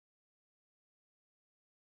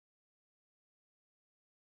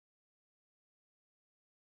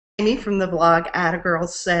Amy from the blog Atta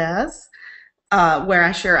Says, where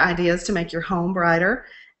I share ideas to make your home brighter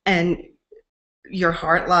and your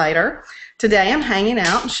heart lighter. Today I'm hanging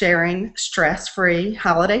out and sharing stress-free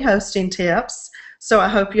holiday hosting tips. So I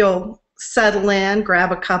hope you'll settle in,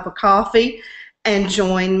 grab a cup of coffee, and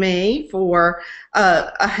join me for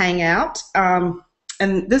a hangout.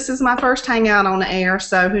 And this is my first hangout on the air,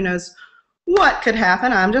 so who knows what could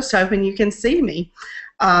happen. I'm just hoping you can see me.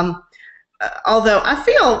 Although I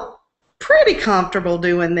feel pretty comfortable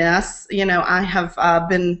doing this. You know, I have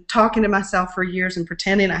been talking to myself for years and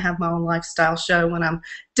pretending I have my own lifestyle show when I'm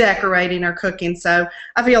decorating or cooking, so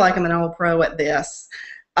I feel like I'm an old pro at this.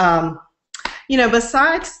 You know,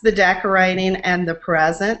 besides the decorating and the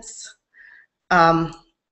presents,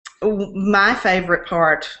 my favorite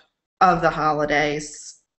part of the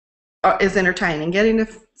holidays is entertaining, getting to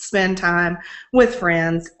spend time with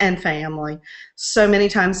friends and family. So many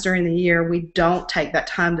times during the year we don't take that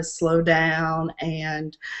time to slow down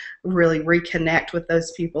and really reconnect with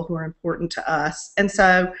those people who are important to us. And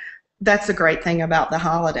so that's a great thing about the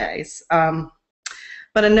holidays.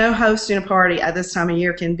 But I know hosting a party at this time of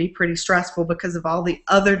year can be pretty stressful because of all the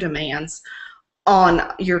other demands on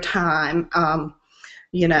your time.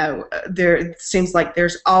 You know, it seems like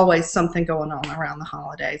there's always something going on around the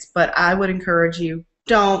holidays, but I would encourage you,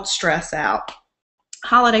 don't stress out.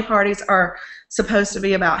 Holiday parties are supposed to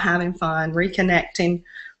be about having fun, reconnecting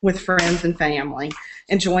with friends and family,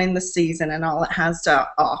 enjoying the season and all it has to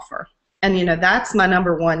offer. And you know, that's my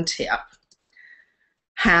number one tip.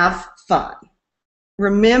 Have fun.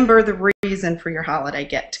 Remember the reason for your holiday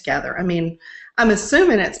get-together. I mean, I'm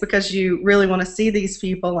assuming it's because you really want to see these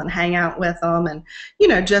people and hang out with them and, you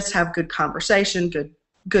know, just have good conversation,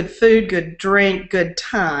 good food, good drink, good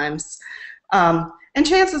times. And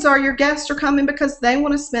chances are your guests are coming because they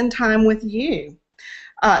want to spend time with you.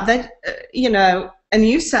 You know, and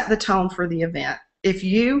you set the tone for the event. If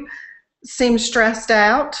you seem stressed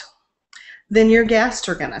out, then your guests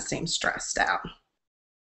are going to seem stressed out.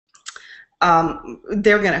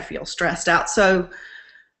 They're going to feel stressed out. So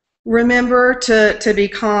remember to be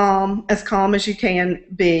calm as you can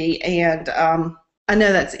be. And I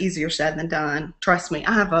know that's easier said than done. Trust me,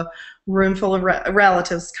 I have a room full of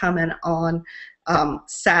relatives coming on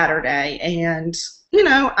Saturday, and you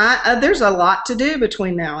know, there's a lot to do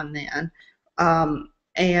between now and then,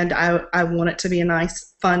 and I want it to be a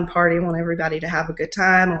nice fun party. I want everybody to have a good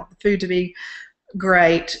time. I want the food to be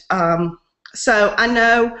great. So I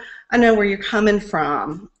know where you're coming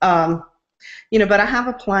from, you know, but I have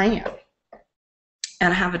a plan,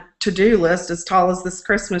 and I have a to-do list as tall as this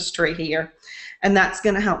Christmas tree here, and that's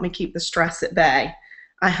going to help me keep the stress at bay,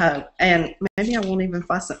 I hope. And maybe I won't even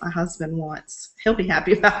fuss at my husband once. He'll be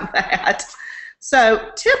happy about that.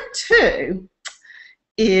 So tip 2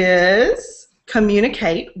 is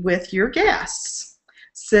communicate with your guests.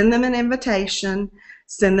 Send them an invitation,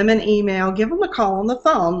 send them an email, give them a call on the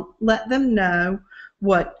phone, let them know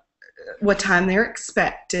what time they're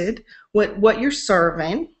expected, what you're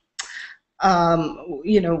serving,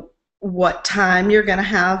 you know, what time you're going to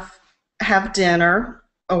have dinner,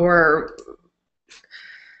 or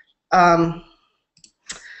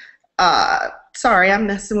sorry, I'm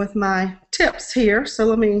messing with my tips here, so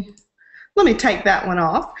let me take that one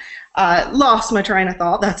off. Lost my train of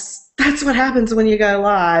thought. That's what happens when you go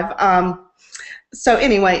live. So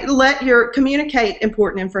anyway, communicate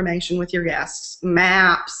important information with your guests: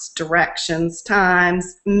 maps, directions,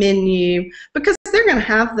 times, menu, because they're going to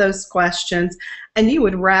have those questions, and you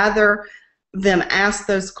would rather them ask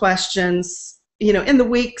those questions, you know, in the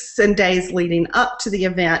weeks and days leading up to the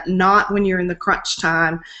event, not when you're in the crunch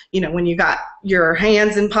time, you know, when you got your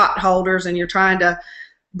hands in pot holders and you're trying to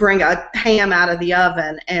bring a ham out of the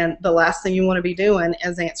oven, and the last thing you want to be doing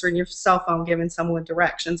is answering your cell phone, giving someone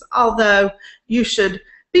directions. Although you should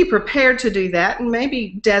be prepared to do that and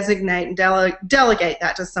maybe designate and delegate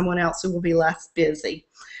that to someone else who will be less busy.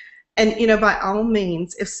 And, you know, by all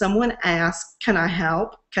means, if someone asks, can I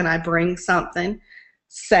help? Can I bring something?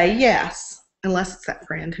 Say yes, unless it's that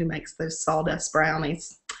friend who makes those sawdust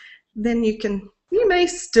brownies. Then you may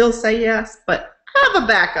still say yes, but have a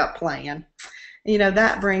backup plan. You know,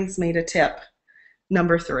 that brings me to tip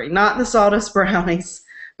number 3, not the sawdust brownies,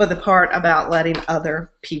 but the part about letting other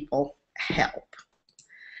people help.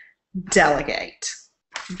 Delegate.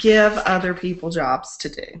 Give other people jobs to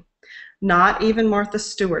do. Not even Martha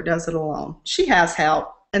Stewart does it alone. She has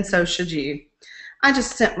help, and so should you. I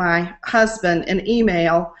just sent my husband an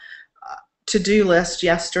email to-do list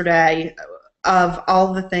yesterday of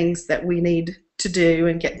all the things that we need to do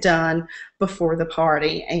and get done before the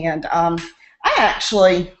party, and I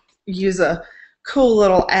actually use a cool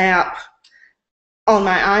little app on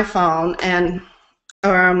my iPhone and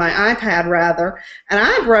or on my iPad rather, and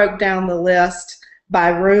I broke down the list by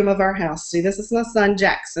room of our house. See, this is my son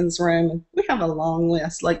Jackson's room. We have a long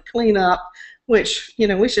list, like clean up, which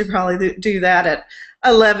we should probably do that at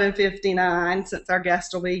 11:59 since our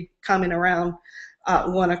guest will be coming around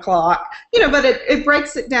 1 o'clock. But it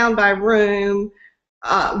breaks it down by room.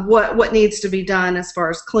 What needs to be done as far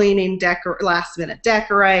as cleaning, last minute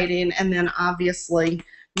decorating, and then obviously,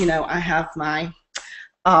 I have my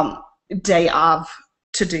day of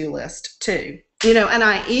to-do list too. And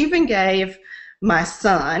I even gave my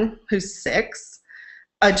son, who's 6,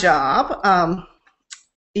 a job.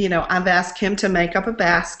 I've asked him to make up a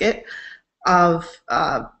basket of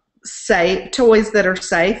safe toys that are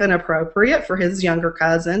safe and appropriate for his younger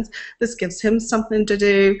cousins. This gives him something to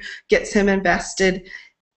do, gets him invested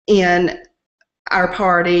in our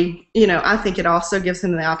party. I think it also gives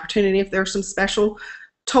him the opportunity, if there's some special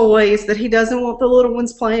toys that he doesn't want the little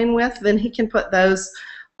ones playing with, then he can put those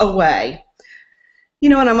away.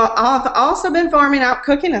 And I've also been farming out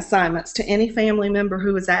cooking assignments to any family member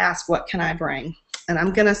who has asked, what can I bring? And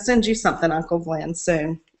I'm going to send you something, Uncle Glenn,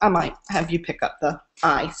 soon. I might have you pick up the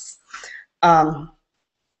ice.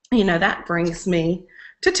 That brings me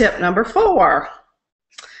to tip number 4.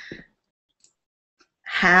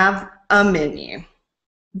 Have a menu.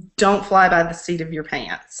 Don't fly by the seat of your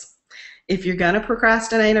pants. If you're going to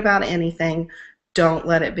procrastinate about anything, don't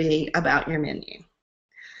let it be about your menu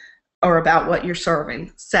or about what you're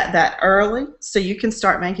serving. Set that early so you can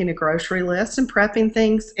start making a grocery list and prepping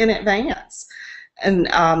things in advance. And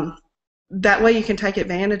that way you can take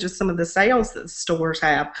advantage of some of the sales that the stores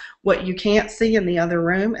have. What you can't see in the other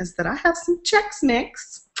room is that I have some Chex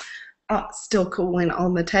Mix still cooling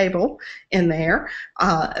on the table in there.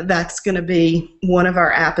 That's going to be one of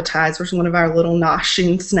our appetizers, one of our little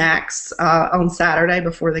noshing snacks on Saturday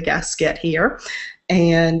before the guests get here.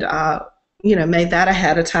 And made that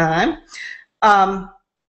ahead of time. And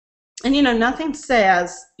nothing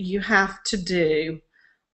says you have to do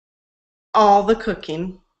all the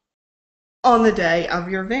cooking on the day of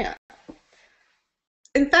your event.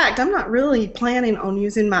 In fact, I'm not really planning on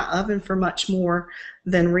using my oven for much more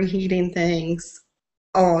than reheating things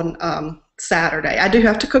on Saturday. I do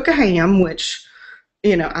have to cook a ham, which,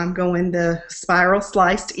 I'm going the spiral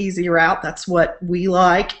sliced easy route. That's what we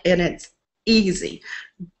like, and it's easy.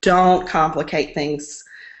 Don't complicate things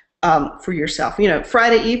for yourself.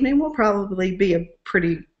 Friday evening will probably be a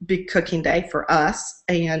pretty big cooking day for us,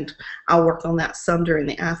 and I'll work on that some during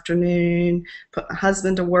the afternoon, put my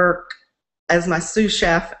husband to work as my sous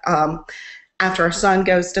chef after our son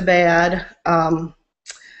goes to bed. I'll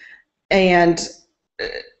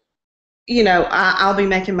be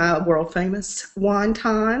making my world famous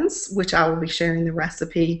wontons, which I will be sharing the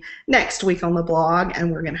recipe next week on the blog,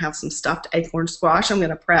 and we're going to have some stuffed acorn squash. I'm going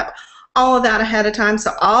to prep all of that ahead of time,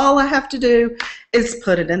 so all I have to do is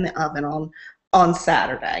put it in the oven on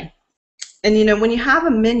Saturday. And when you have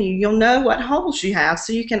a menu, you'll know what holes you have,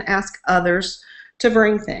 so you can ask others to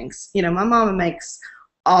bring things. My mama makes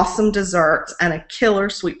awesome desserts and a killer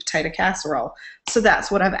sweet potato casserole, so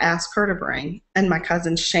that's what I've asked her to bring. And my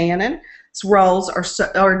cousin Shannon's rolls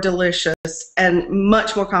are delicious and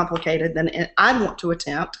much more complicated than I'd want to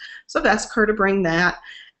attempt, so I've asked her to bring that,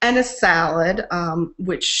 and a salad,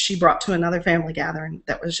 which she brought to another family gathering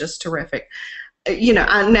that was just terrific.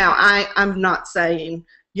 I'm not saying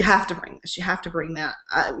you have to bring this, you have to bring that.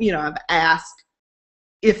 I've asked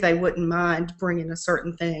if they wouldn't mind bringing a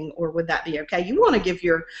certain thing, or would that be okay. You want to give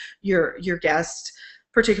your guests,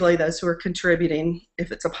 particularly those who are contributing,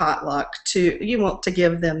 if it's a potluck, you want to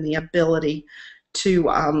give them the ability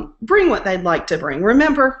to bring what they'd like to bring.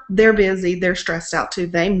 Remember, they're busy, they're stressed out too.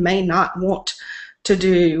 They may not want to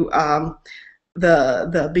do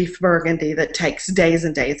the beef burgundy that takes days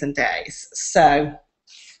and days and days. So,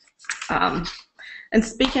 and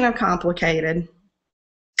speaking of complicated,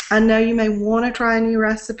 I know you may want to try a new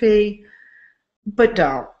recipe, but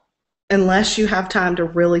don't, unless you have time to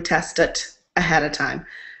really test it ahead of time.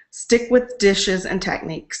 Stick with dishes and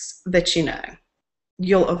techniques that you know.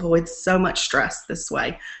 You'll avoid so much stress this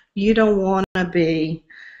way. You don't want to be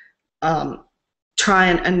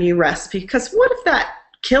trying a new recipe, because what if that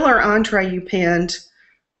killer entree you pinned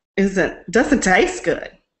doesn't taste good,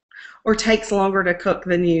 or takes longer to cook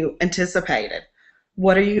than you anticipated?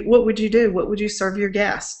 What would you do? What would you serve your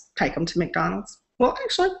guests? Take them to McDonald's? Well,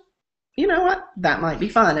 actually, you know what? That might be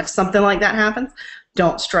fun. If something like that happens,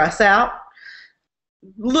 don't stress out. A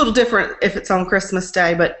little different if it's on Christmas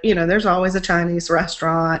Day, but there's always a Chinese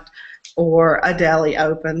restaurant or a deli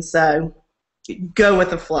open, so go with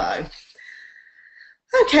the flow.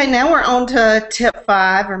 Okay, now we're on to tip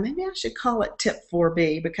 5, or maybe I should call it tip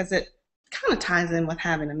 4B because it kind of ties in with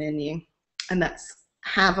having a menu, and that's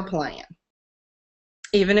have a plan.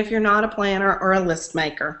 Even if you're not a planner or a list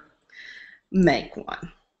maker, make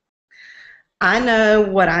one. I know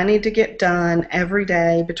what I need to get done every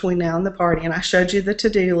day between now and the party, and I showed you the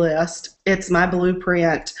to-do list. It's my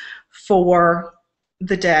blueprint for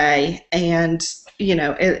the day and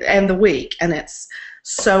and the week, and it's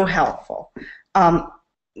so helpful. And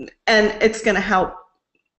it's going to help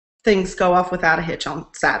things go off without a hitch on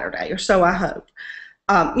Saturday, or so I hope.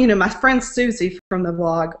 My friend Susie from the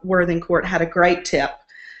blog Worthing Court had a great tip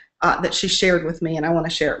that she shared with me, and I want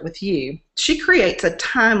to share it with you. She creates a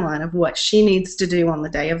timeline of what she needs to do on the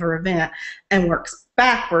day of her event and works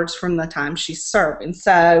backwards from the time she's serving.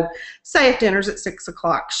 So say if dinner's at 6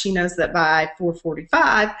 o'clock, she knows that by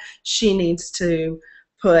 4:45 she needs to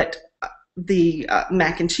put the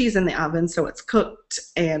mac and cheese in the oven so it's cooked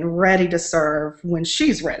and ready to serve when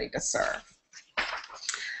she's ready to serve.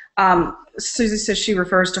 Susie says she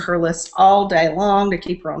refers to her list all day long to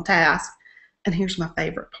keep her on task. And here's my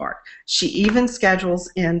favorite part. She even schedules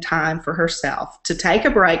in time for herself to take a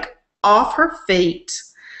break off her feet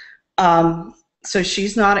so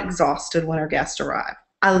she's not exhausted when her guests arrive.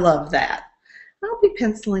 I love that. I'll be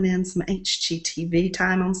penciling in some HGTV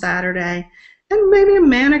time on Saturday and maybe a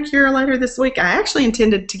manicure later this week. I actually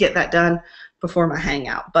intended to get that done before my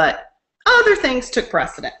hangout, but other things took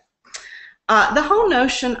precedent. The whole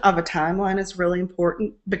notion of a timeline is really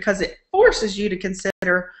important because it forces you to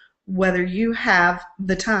consider whether you have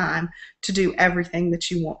the time to do everything that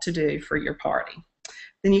you want to do for your party.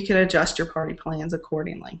 Then you can adjust your party plans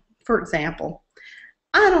accordingly. For example,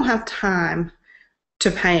 I don't have time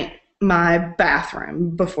to paint my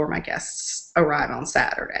bathroom before my guests arrive on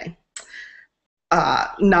Saturday.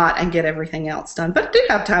 And get everything else done, but I do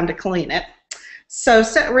have time to clean it. So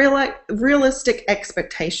set realistic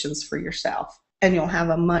expectations for yourself, and you'll have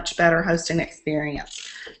a much better hosting experience.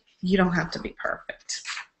 You don't have to be perfect.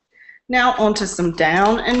 Now on to some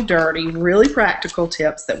down and dirty, really practical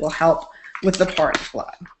tips that will help with the party flow.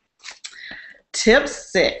 Tip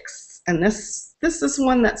 6, and this is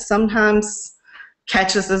one that sometimes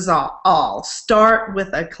catches us all. Start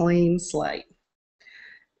with a clean slate.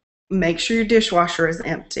 Make sure your dishwasher is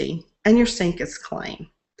empty and your sink is clean.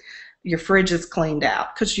 Your fridge is cleaned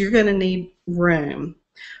out because you're going to need room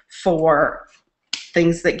for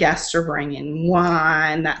things that guests are bringing,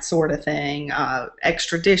 wine, that sort of thing,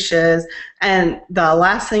 extra dishes. And the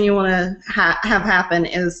last thing you want to have happen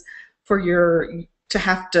is for to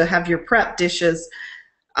have your prep dishes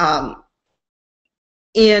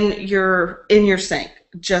in your sink.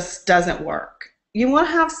 Just doesn't work. You want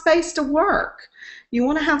to have space to work. You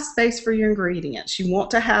want to have space for your ingredients. You want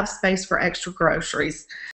to have space for extra groceries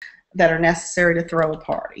that are necessary to throw a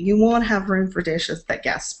party. You want to have room for dishes that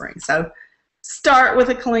guests bring. So start with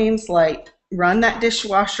a clean slate. Run that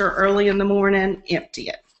dishwasher early in the morning. Empty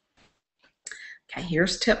it. Okay,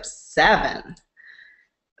 here's tip 7.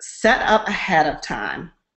 Set up ahead of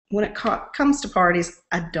time. When it comes to parties,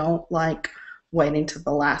 I don't like waiting to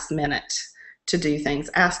the last minute to do things.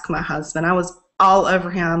 Ask my husband. I was all over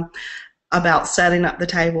him about setting up the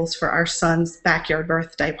tables for our son's backyard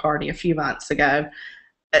birthday party a few months ago.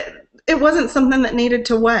 It wasn't something that needed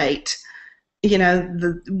to wait.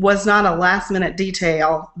 Was not a last minute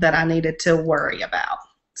detail that I needed to worry about.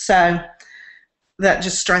 So that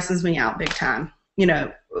just stresses me out big time.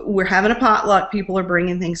 We're having a potluck. People are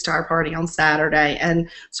bringing things to our party on Saturday, and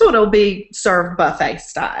so it'll be served buffet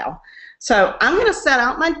style. So I'm going to set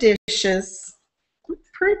out my dishes,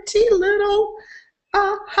 pretty little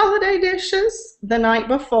holiday dishes, the night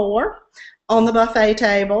before on the buffet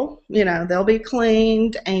table. They'll be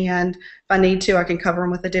cleaned, and if I need to, I can cover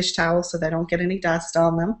them with a dish towel so they don't get any dust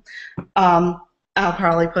on them. I'll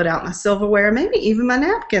probably put out my silverware, maybe even my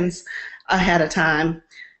napkins ahead of time,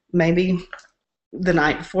 maybe the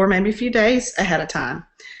night before, maybe a few days ahead of time.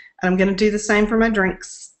 And I'm going to do the same for my drink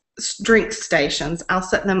stations. I'll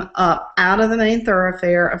set them up out of the main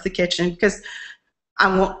thoroughfare of the kitchen because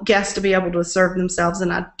I want guests to be able to serve themselves,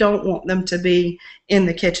 and I don't want them to be in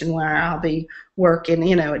the kitchen where I'll be working.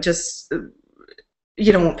 You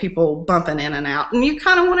don't want people bumping in and out. And you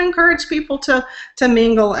kind of want to encourage people to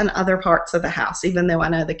mingle in other parts of the house, even though I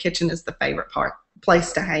know the kitchen is the favorite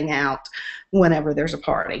place to hang out whenever there's a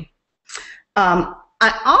party. I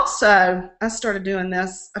started doing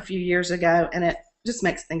this a few years ago, and it just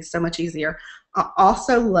makes things so much easier. I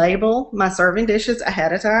also label my serving dishes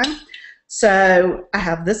ahead of time. So I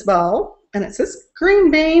have this bowl, and it says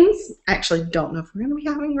green beans. I actually don't know if we're going to be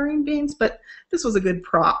having green beans, but this was a good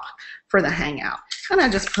prop for the hangout. And I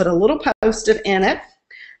just put a little Post-it in it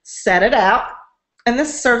set it out, and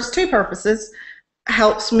this serves two purposes.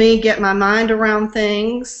 Helps me get my mind around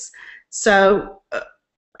things, so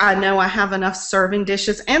I know I have enough serving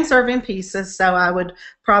dishes and serving pieces, so I would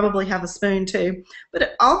probably have a spoon too. But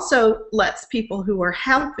it also lets people who are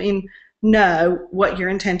helping know what your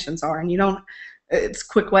intentions are, and you don't. It's a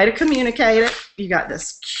quick way to communicate it. You got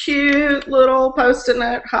this cute little Post-it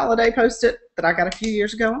note, holiday Post-it that I got a few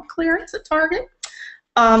years ago on clearance at Target.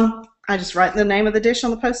 I just write the name of the dish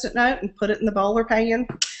on the Post-it note and put it in the bowl or pan.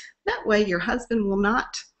 That way your husband will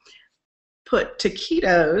not put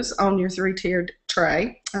taquitos on your 3-tiered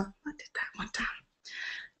tray. Oh, I did that one time.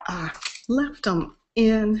 I left them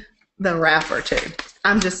in the wrapper too.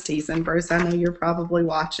 I'm just teasing, Bruce. I know you're probably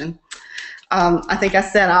watching. I think I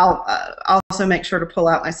said I'll also make sure to pull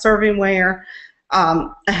out my servingware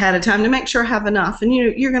ahead of time to make sure I have enough. And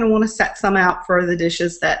you're going to want to set some out for the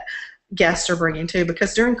dishes that guests are bringing too,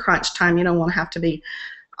 because during crunch time you don't want to have to be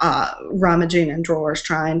rummaging in drawers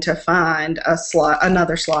trying to find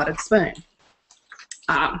another slotted spoon.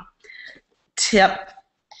 Tip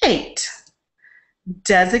 8,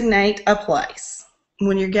 designate a place.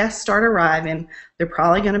 When your guests start arriving, they're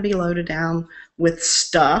probably going to be loaded down with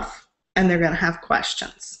stuff, and they're going to have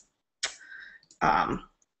questions.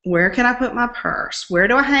 Where can I put my purse? Where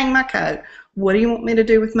do I hang my coat? What do you want me to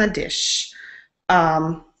do with my dish?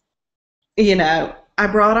 You know, I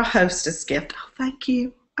brought a hostess gift. Oh, thank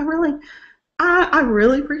you. I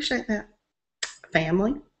really appreciate that.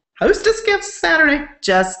 Family. Hostess gifts Saturday.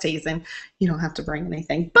 Just teasing. You don't have to bring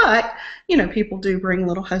anything. But, you know, people do bring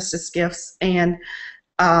little hostess gifts. And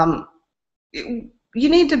you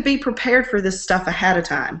need to be prepared for this stuff ahead of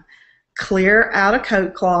time. Clear out a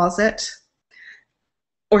coat closet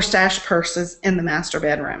or stash purses in the master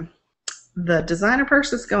bedroom. The designer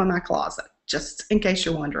purses go in my closet, just in case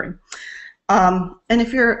you're wondering. And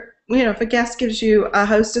if if a guest gives you a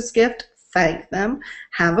hostess gift, thank them.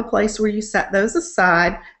 Have a place where you set those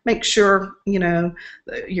aside. Make sure,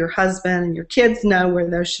 your husband and your kids know where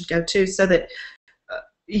those should go too, so that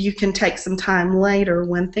you can take some time later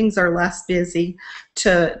when things are less busy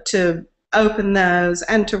to open those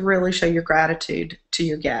and to really show your gratitude to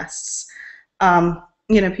your guests.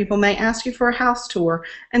 People may ask you for a house tour,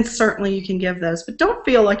 and certainly you can give those, but don't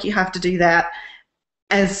feel like you have to do that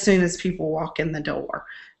as soon as people walk in the door.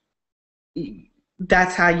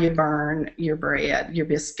 That's how you burn your bread, your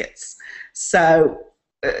biscuits. So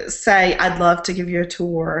say, I'd love to give you a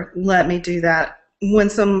tour. Let me do that when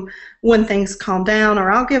things calm down,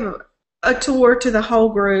 or I'll give a tour to the whole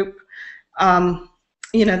group.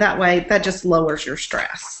 That way, that just lowers your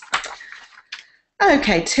stress.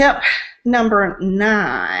 Okay, tip number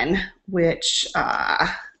 9, which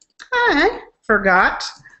I forgot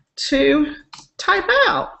to type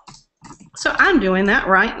out. So I'm doing that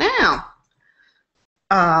right now.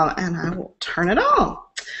 And I will turn it on.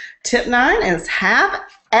 Tip 9 is have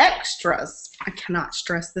extras. I cannot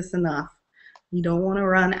stress this enough. You don't want to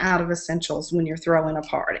run out of essentials when you're throwing a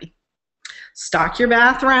party. Stock your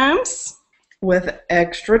bathrooms with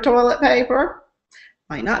extra toilet paper.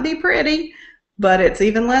 Might not be pretty, but it's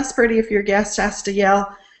even less pretty if your guest has to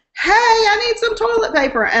yell, "Hey, I need some toilet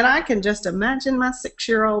paper." And I can just imagine my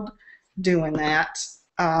 6-year-old doing that.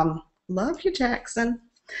 Love you, Jackson.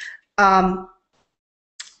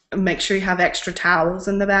 Make sure you have extra towels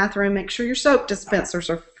in the bathroom. Make sure your soap dispensers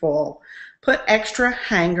are full. Put extra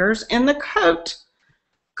hangers in the coat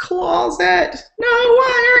closet. No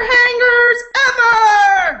wire hangers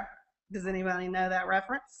ever! Does anybody know that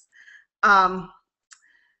reference? But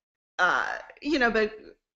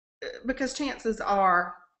because chances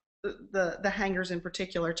are, the hangers in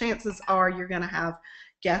particular, chances are you're going to have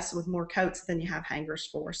guests with more coats than you have hangers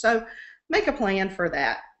for. So make a plan for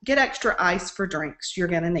that. Get extra ice for drinks. You're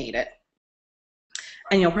going to need it.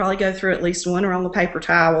 And you'll probably go through at least one roll of paper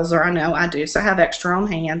towels, or I know I do, so have extra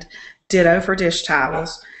on hand. Ditto for dish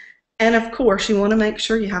towels. And of course, you want to make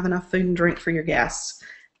sure you have enough food and drink for your guests.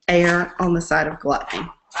 Err on the side of gluttony.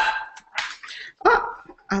 Oh,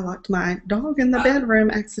 I locked my dog in the bedroom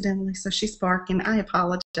accidentally, so she's barking. I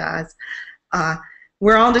apologize.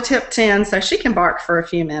 We're on to tip 10, so she can bark for a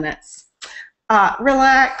few minutes.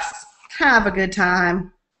 Relax. Have a good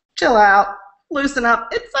time. Chill out. Loosen up.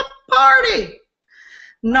 It's a party,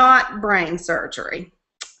 not brain surgery.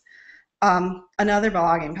 Another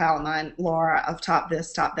blogging pal of mine, Laura of Top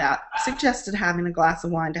This, Top That, suggested having a glass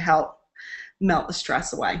of wine to help melt the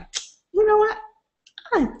stress away. You know what?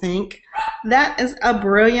 I think that is a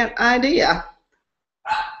brilliant idea.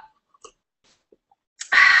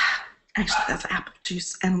 Actually, that's apple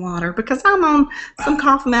juice and water, because I'm on some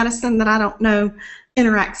cough medicine that I don't know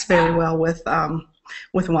interacts very well with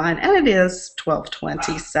with wine, and it is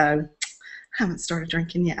 12:20, so I haven't started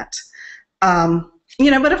drinking yet.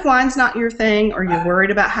 But if wine's not your thing, or you're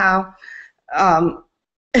worried about how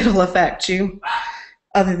it'll affect you,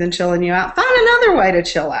 other than chilling you out, find another way to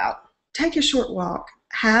chill out. Take a short walk.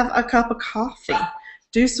 Have a cup of coffee.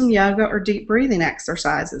 Do some yoga or deep breathing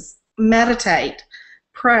exercises. Meditate.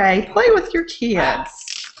 Pray. Play with your kids.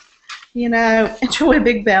 Enjoy a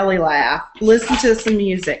big belly laugh. Listen to some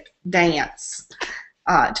music. Dance.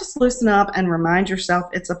 Just loosen up and remind yourself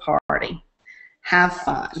it's a party. Have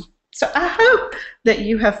fun. So I hope that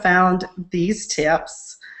you have found these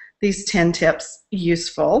 10 tips,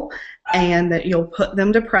 useful, and that you'll put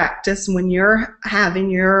them to practice when you're having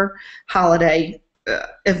your holiday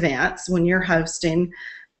events, when you're hosting.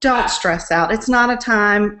 Don't stress out. It's not a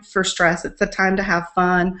time for stress. It's a time to have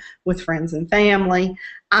fun with friends and family.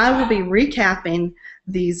 I will be recapping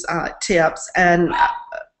these tips and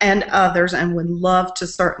others, and would love to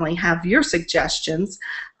certainly have your suggestions.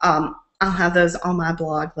 I'll have those on my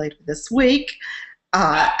blog later this week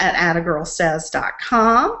at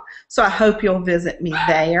attagirlsays.com. So I hope you'll visit me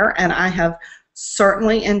there, and I have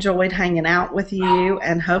certainly enjoyed hanging out with you,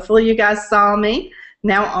 and hopefully you guys saw me.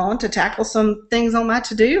 Now on to tackle some things on my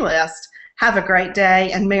to-do list. Have a great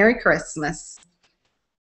day, and Merry Christmas.